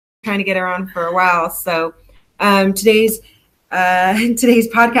trying to get her on for a while. So today's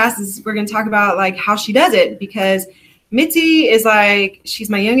podcast is we're going to talk about like how she does it, because Mitzi is like, she's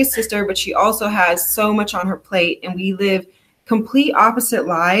my youngest sister, but she also has so much on her plate, and we live complete opposite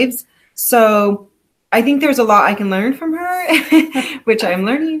lives. So I think there's a lot I can learn from her, which I'm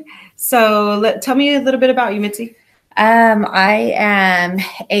learning. So tell me a little bit about you, Mitzi. I am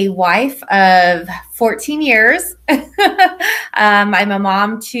a wife of 14 years. I'm a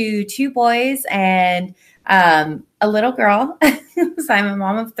mom to two boys and a little girl. So I'm a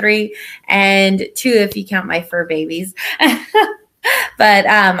mom of three, and two if you count my fur babies. But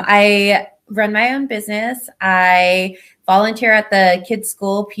I run my own business. I volunteer at the kids'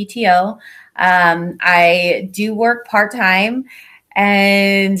 school PTO. I do work part-time,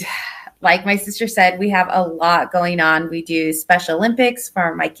 and like my sister said, we have a lot going on. We do Special Olympics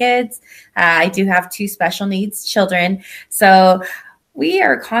for my kids. I do have two special needs children. So we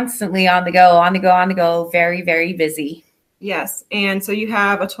are constantly on the go, very, very busy. Yes. And so you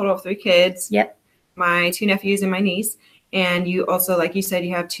have a total of 3 kids. Yep. My 2 nephews and my niece. And you also, like you said,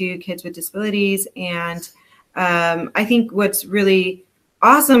 you have 2 kids with disabilities. And I think what's really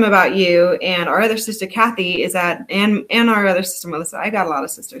awesome about you and our other sister Kathy is that, and our other sister Melissa, I got a lot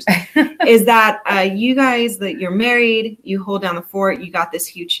of sisters, is that you guys, that you're married, you hold down the fort, you got this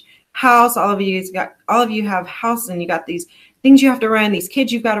huge house, all of you have houses, and you got these things you have to run, these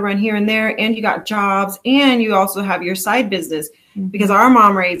kids you've got to run here and there, and you got jobs, and you also have your side business, because our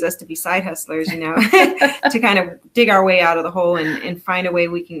mom raised us to be side hustlers, to kind of dig our way out of the hole and find a way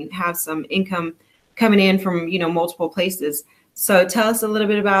we can have some income coming in from multiple places. So tell us a little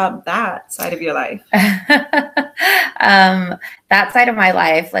bit about that side of your life. That side of my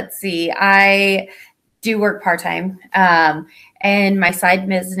life, let's see. I do work part-time. And my side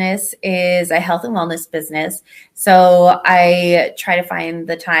business is a health and wellness business. So I try to find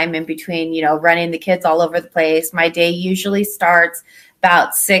the time in between, running the kids all over the place. My day usually starts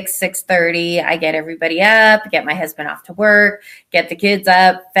about 6:30. I get everybody up, get my husband off to work, get the kids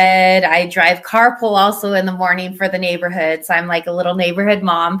up, fed. I drive carpool also in the morning for the neighborhood. So I'm like a little neighborhood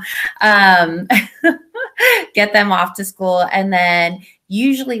mom. Get them off to school. And then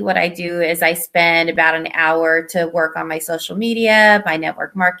usually what I do is I spend about an hour to work on my social media, my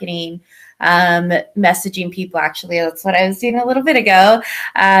network marketing, messaging people. Actually, that's what I was doing a little bit ago,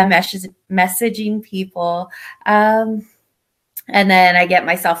 messaging people. And then I get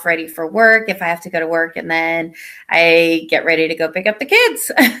myself ready for work if I have to go to work. And then I get ready to go pick up the kids.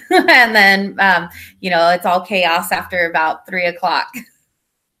 And then, it's all chaos after about 3:00.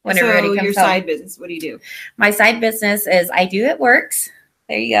 When everybody comes your side business, what do you do? My side business is I Do It Works.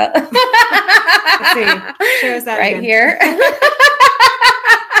 There you go. Let's see. Show us that right again. Here.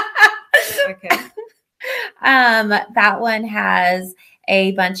 Okay. That one has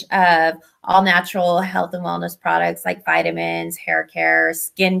a bunch of all natural health and wellness products like vitamins, hair care,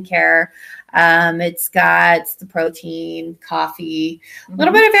 skin care. It's got the protein, coffee, a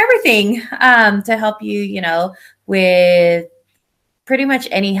little bit of everything to help you, with pretty much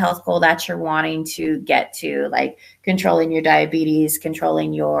any health goal that you're wanting to get to, like controlling your diabetes,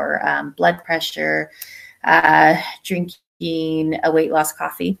 controlling your blood pressure, drinking a weight loss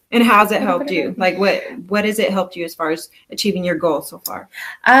coffee. And how's it helped you? Like what has it helped you as far as achieving your goals so far?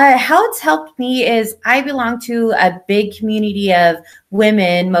 How it's helped me is I belong to a big community of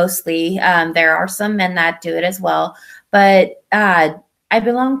women mostly. There are some men that do it as well, but I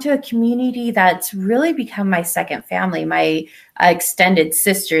belong to a community that's really become my second family, my extended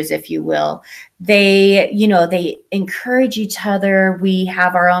sisters, if you will. They encourage each other. We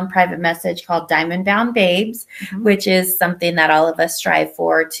have our own private message called Diamond Bound Babes, which is something that all of us strive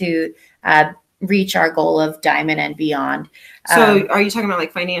for to reach our goal of diamond and beyond. So are you talking about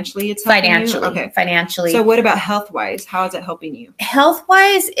like financially? It's financially. Okay. Financially. So what about health-wise? How is it helping you?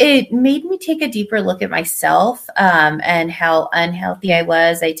 Health-wise, it made me take a deeper look at myself and how unhealthy I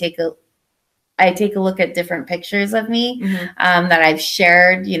was. I take a look at different pictures of me that I've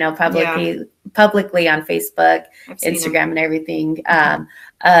shared, publicly on Facebook, Instagram, and everything,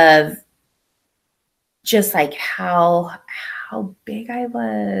 of just like how big I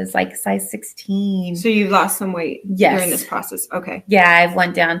was, like size 16. So you've lost some weight during this process. Okay. Yeah, I've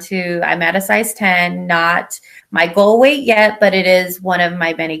went down I'm at a size 10, not my goal weight yet, but it is one of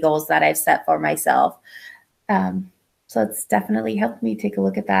my many goals that I've set for myself. So it's definitely helped me take a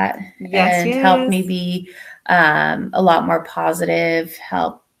look at that and help me be a lot more positive,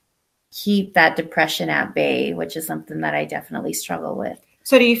 help keep that depression at bay, which is something that I definitely struggle with.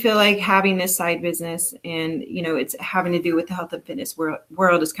 So do you feel like having this side business and, it's having to do with the health and fitness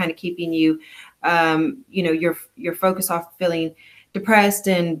world is kind of keeping you, your focus off feeling depressed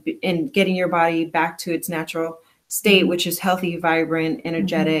and getting your body back to its natural state, which is healthy, vibrant,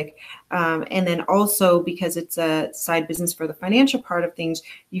 energetic. And then also because it's a side business for the financial part of things,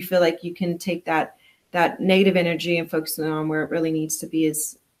 you feel like you can take that negative energy and focus it on where it really needs to be,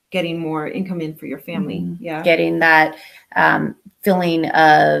 is getting more income in for your family. Yeah. Getting that feeling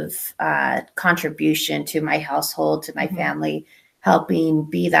of contribution to my household, to my family, helping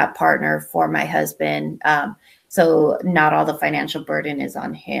be that partner for my husband. So not all the financial burden is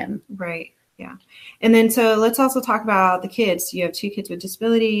on him. Right. Yeah. And then, so let's also talk about the kids. You have 2 kids with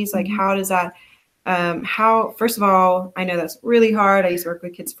disabilities. Like, how does that, first of all, I know that's really hard. I used to work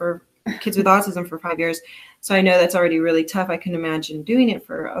with kids with autism for 5 years. So I know that's already really tough. I can imagine doing it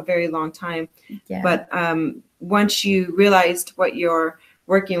for a very long time. Yeah. But once you realized what you're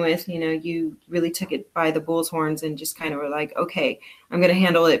working with, you really took it by the bull's horns and just kind of were like, okay, I'm going to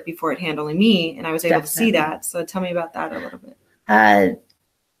handle it before it handling me. And I was able to see that. So tell me about that a little bit.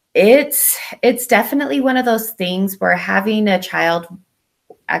 It's definitely one of those things where having a child,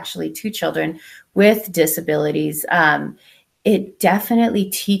 actually 2 children with disabilities, it definitely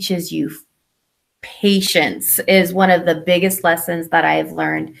teaches you patience. Is one of the biggest lessons that I've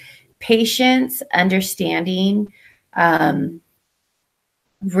learned. Patience, understanding,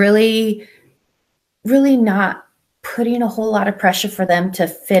 really, really not putting a whole lot of pressure for them to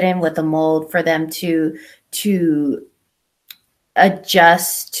fit in with the mold, for them to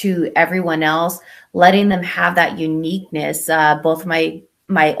adjust to everyone else, letting them have that uniqueness. Both my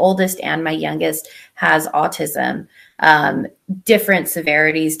oldest and my youngest has autism, different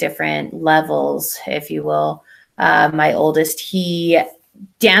severities, different levels, if you will. My oldest, he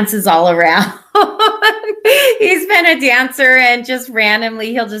dances all around. He's been a dancer, and just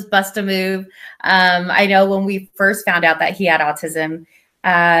randomly he'll just bust a move. I know when we first found out that he had autism,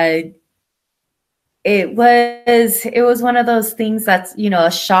 it was one of those things that's,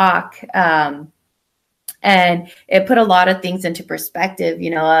 a shock. And it put a lot of things into perspective,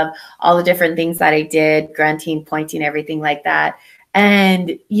 of all the different things that I did, grunting, pointing, everything like that.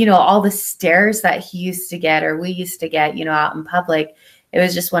 And, all the stares that he used to get, or we used to get, out in public. It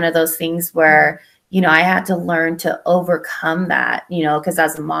was just one of those things where, I had to learn to overcome that, because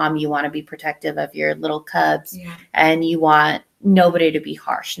as a mom, you want to be protective of your little cubs, and you want nobody to be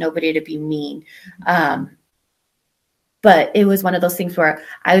harsh, nobody to be mean. But it was one of those things where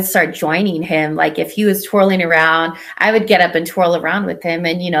I would start joining him. Like if he was twirling around, I would get up and twirl around with him,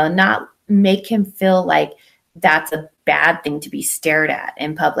 and, not make him feel like that's a bad thing to be stared at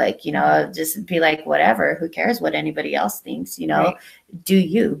in public, just be like, whatever, who cares what anybody else thinks, right. Do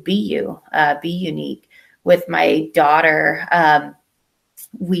you, be unique. With my daughter,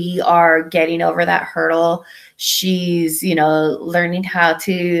 we are getting over that hurdle. She's, learning how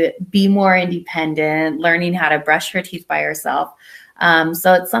to be more independent, learning how to brush her teeth by herself.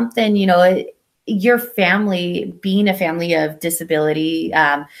 So it's something, your family, being a family of disability,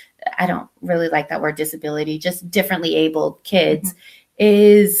 I don't really like that word disability, just differently abled kids,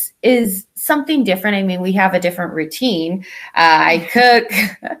 is something different. I mean, we have a different routine. I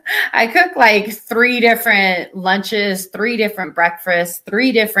cook like 3 different lunches, 3 different breakfasts,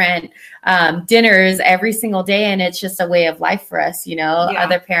 3 different dinners every single day. And it's just a way of life for us.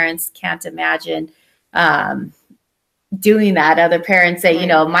 Other parents can't imagine doing that. Other parents say,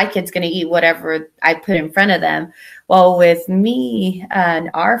 my kid's going to eat whatever I put in front of them. Well, with me and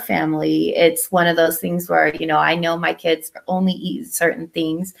our family, it's one of those things where, I know my kids only eat certain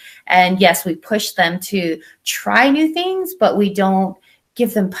things. And yes, we push them to try new things, but we don't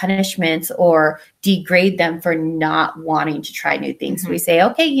give them punishments or degrade them for not wanting to try new things. We say,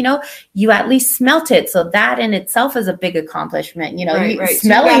 okay, you at least smelt it. So that in itself is a big accomplishment, right.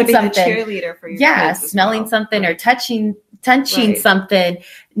 Smelling so something, cheerleader for your smelling something, right. or touching something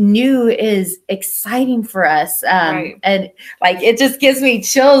new is exciting for us. Right. And like, it just gives me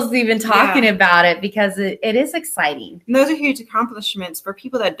chills even talking about it, because it is exciting. And those are huge accomplishments for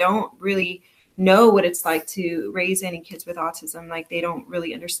people that don't really know what it's like to raise any kids with autism. Like, they don't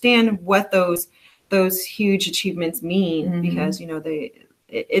really understand what those huge achievements mean, because,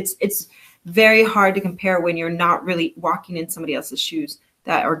 it's very hard to compare when you're not really walking in somebody else's shoes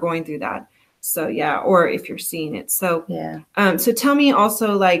that are going through that. So, or if you're seeing it. So, so tell me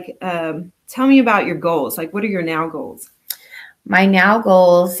also, tell me about your goals. Like, what are your now goals? My now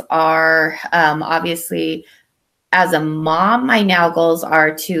goals are, obviously, as a mom, my now goals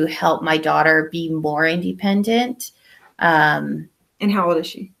are to help my daughter be more independent. And how old is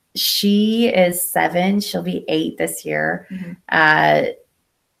she? She is 7. She'll be 8 this year.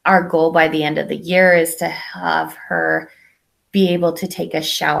 Our goal by the end of the year is to have her be able to take a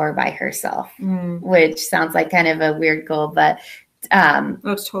shower by herself, which sounds like kind of a weird goal, but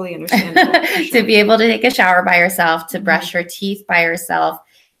That's totally understandable. For sure. To be able to take a shower by herself, to brush her teeth by herself,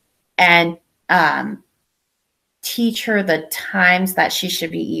 and teach her the times that she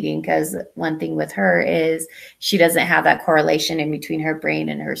should be eating. Because one thing with her is she doesn't have that correlation in between her brain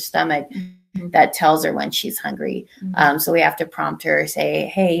and her stomach that tells her when she's hungry. So we have to prompt her, say,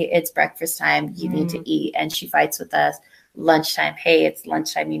 hey, it's breakfast time. You need to eat. And she fights with us. Lunchtime, hey, it's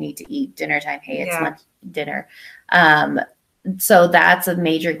lunchtime. You need to eat. Dinner time, hey, it's dinner. So that's a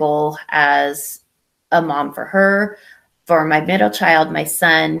major goal as a mom for her. For my middle child, my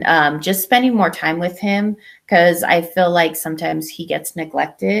son, just spending more time with him, because I feel like sometimes he gets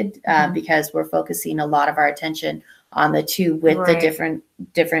neglected because we're focusing a lot of our attention on the two with the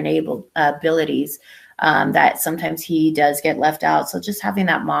different abilities, that sometimes he does get left out. So just having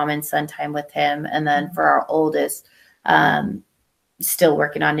that mom and son time with him. And then for our oldest, still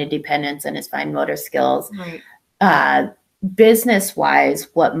working on independence and his fine motor skills. Business wise,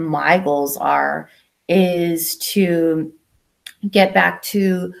 what my goals are is to get back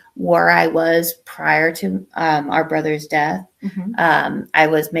to where I was prior to our brother's death. I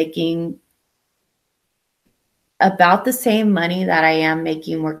was making about the same money that I am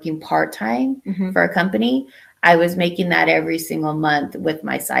making working part-time for a company. I was making that every single month with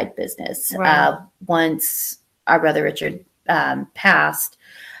my side business. Once our brother Richard passed,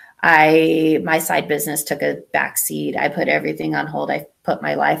 my side business took a backseat. I put everything on hold. I put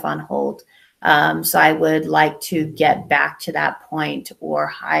my life on hold. So I would like to get back to that point or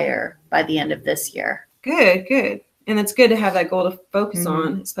higher by the end of this year. Good. And it's good to have that goal to focus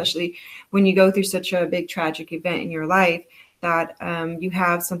on, especially when you go through such a big tragic event in your life, that you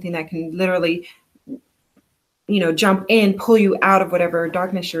have something that can literally, jump in, pull you out of whatever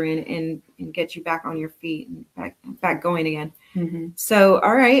darkness you're in and get you back on your feet and back going again. So,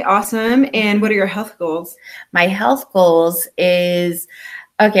 all right, awesome. And what are your health goals? My health goals is,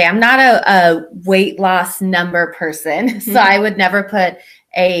 okay, I'm not a weight loss number person, so I would never put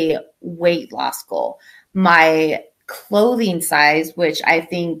a weight loss goal. My clothing size, which I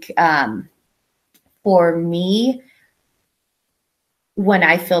think for me, when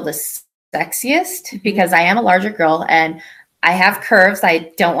I feel the sexiest, because I am a larger girl and I have curves.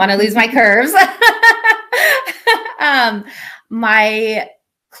 I don't want to lose my curves. My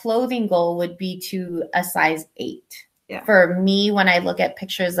clothing goal would be to a size 8. For me, when I look at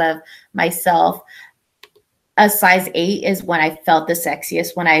pictures of myself, a size 8 is when I felt the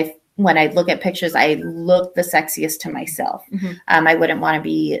sexiest. When I look at pictures, I look the sexiest to myself. I wouldn't want to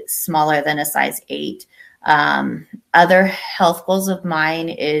be smaller than a size 8. Other health goals of mine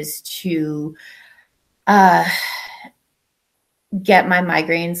is to get my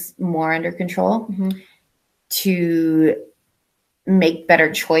migraines more under control, to make better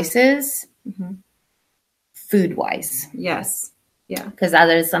choices food-wise. Yes. Yeah. Because that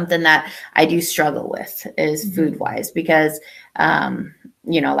is something that I do struggle with is food-wise, because,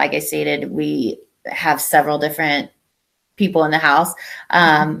 like I stated, we have several different people in the house,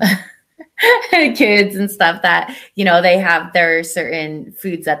 kids and stuff that, they have their certain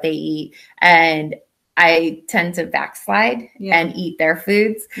foods that they eat. And I tend to backslide and eat their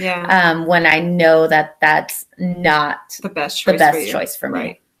foods when I know that that's not the best choice for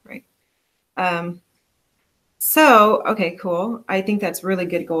me. Right. So, okay, cool. I think that's really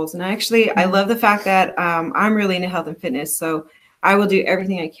good goals. And I love the fact that I'm really into health and fitness. So I will do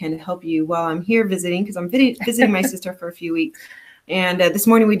everything I can to help you while I'm here visiting, because I'm visiting my sister for a few weeks. And this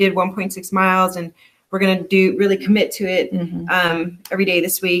morning we did 1.6 miles, and we're going to really commit to it every day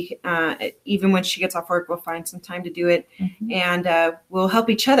this week. Even when she gets off work, we'll find some time to do it. And we'll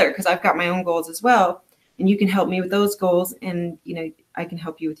help each other, because I've got my own goals as well. And you can help me with those goals, and, I can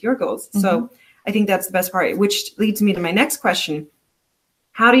help you with your goals. So I think that's the best part, which leads me to my next question.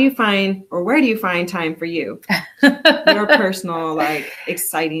 How do you find, or where do you find time for you? Your personal,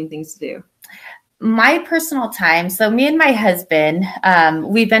 exciting things to do. My personal time. So me and my husband,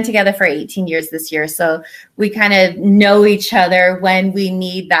 we've been together for 18 years this year. So we kind of know each other when we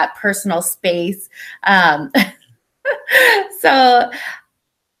need that personal space. So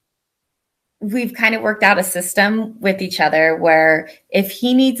we've kind of worked out a system with each other where if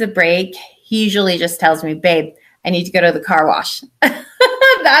he needs a break, he usually just tells me, babe, I need to go to the car wash.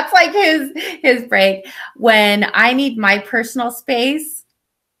 That's like his break. When I need my personal space,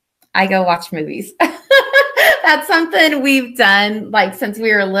 I go watch movies. That's something we've done since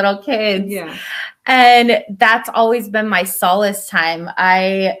we were little kids. Yeah. And that's always been my solace time.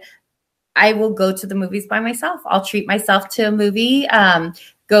 I will go to the movies by myself. I'll treat myself to a movie,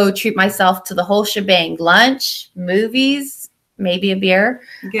 go treat myself to the whole shebang, lunch, movies, maybe a beer.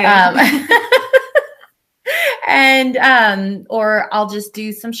 And or I'll just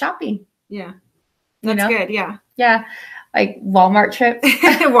do some shopping. Yeah. That's good. Yeah. Yeah. Like Walmart trips,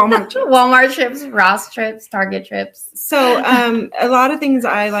 Walmart trips, Ross trips, Target trips. So a lot of things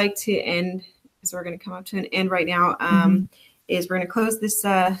I like to end, so we're going to come up to an end right now, is we're going to close this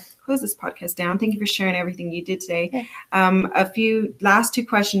podcast down. Thank you for sharing everything you did today. Okay. A few last two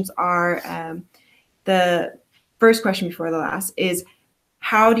questions are, the first question before the last is,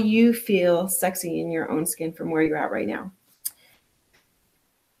 how do you feel sexy in your own skin from where you're at right now?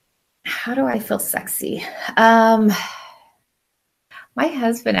 How do I feel sexy? My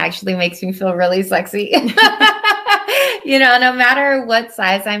husband actually makes me feel really sexy. No matter what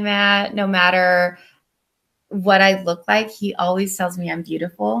size I'm at, no matter what I look like, he always tells me I'm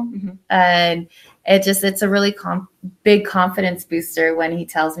beautiful. And it's a really big confidence booster when he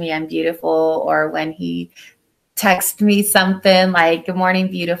tells me I'm beautiful, or when he texts me something like, "Good morning,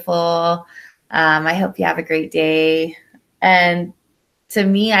 beautiful. I hope you have a great day." And to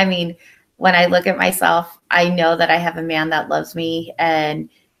me, I mean, when I look at myself, I know that I have a man that loves me, and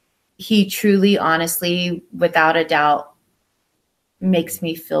he truly, honestly, without a doubt, makes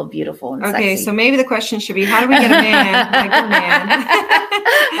me feel beautiful and okay, sexy. So maybe the question should be, how do we get a man like your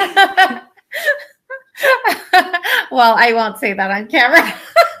man? Well, I won't say that on camera.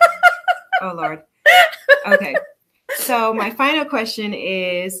 Oh, Lord. Okay. So my final question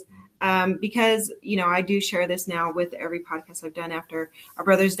is, because, I do share this now with every podcast I've done after our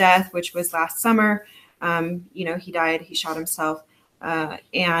brother's death, which was last summer. He died, he shot himself,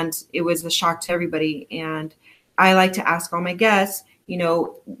 and it was a shock to everybody. And I like to ask all my guests,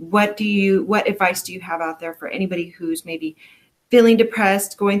 what advice do you have out there for anybody who's maybe feeling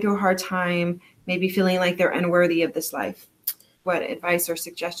depressed, going through a hard time, maybe feeling like they're unworthy of this life? What advice or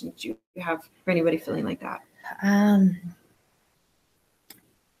suggestions do you have for anybody feeling like that?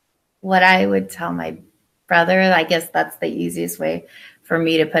 What I would tell my brother, I guess that's the easiest way for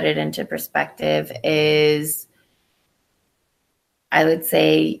me to put it into perspective, is I would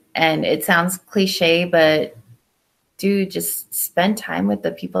say, and it sounds cliche, but dude, just spend time with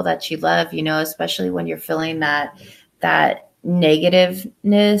the people that you love, especially when you're feeling that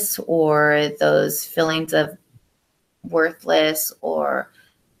negativeness or those feelings of worthless or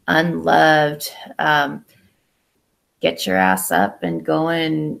unloved. Get your ass up and go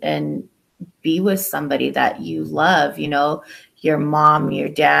and be with somebody that you love, your mom, your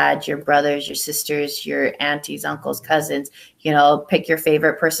dad, your brothers, your sisters, your aunties, uncles, cousins, pick your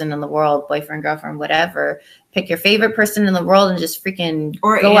favorite person in the world, boyfriend, girlfriend, whatever. Pick your favorite person in the world and just freaking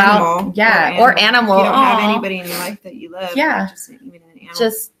go out. Yeah. Or animal. You don't have anybody in your life that you love. Yeah.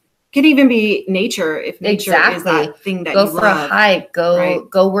 Just could even be nature. If nature is that thing that go you for a hike,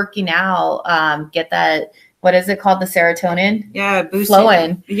 go working out, get that. What is it called? The serotonin? Yeah.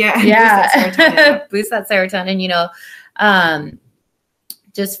 Flowing. Yeah. Boost that serotonin,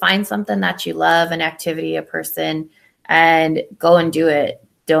 just find something that you love, an activity, a person, and go and do it.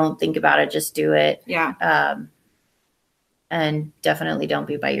 Don't think about it. Just do it. Yeah. And definitely don't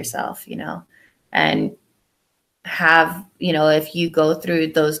be by yourself, and have, if you go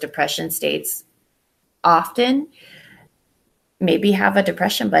through those depression states often, maybe have a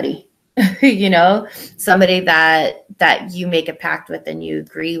depression buddy. Somebody that you make a pact with and you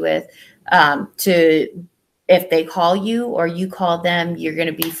agree with, if they call you or you call them, you're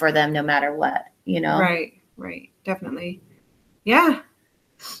going to be for them no matter what, Right. Definitely. Yeah.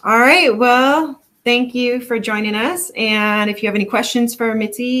 All right. Well, thank you for joining us. And if you have any questions for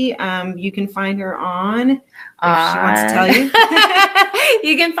Mitzi, you can find her on, if she wants to tell you.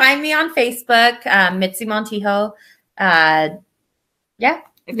 You can find me on Facebook, Mitzi Montijo. Yeah.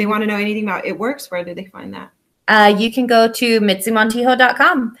 If they want to know anything about It Works, where do they find that? You can go to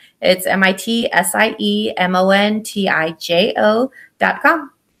MitziMontijo.com. It's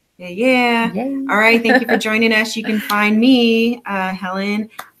MITSIEMONTIJO.com. Yeah. All right. Thank you for joining us. You can find me, Helen,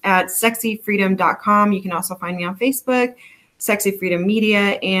 at sexyfreedom.com. You can also find me on Facebook, Sexy Freedom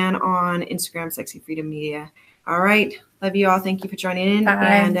Media, and on Instagram, Sexy Freedom Media. All right. Love you all. Thank you for joining in. Bye.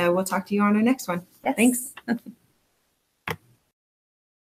 And we'll talk to you on our next one. Yes. Thanks.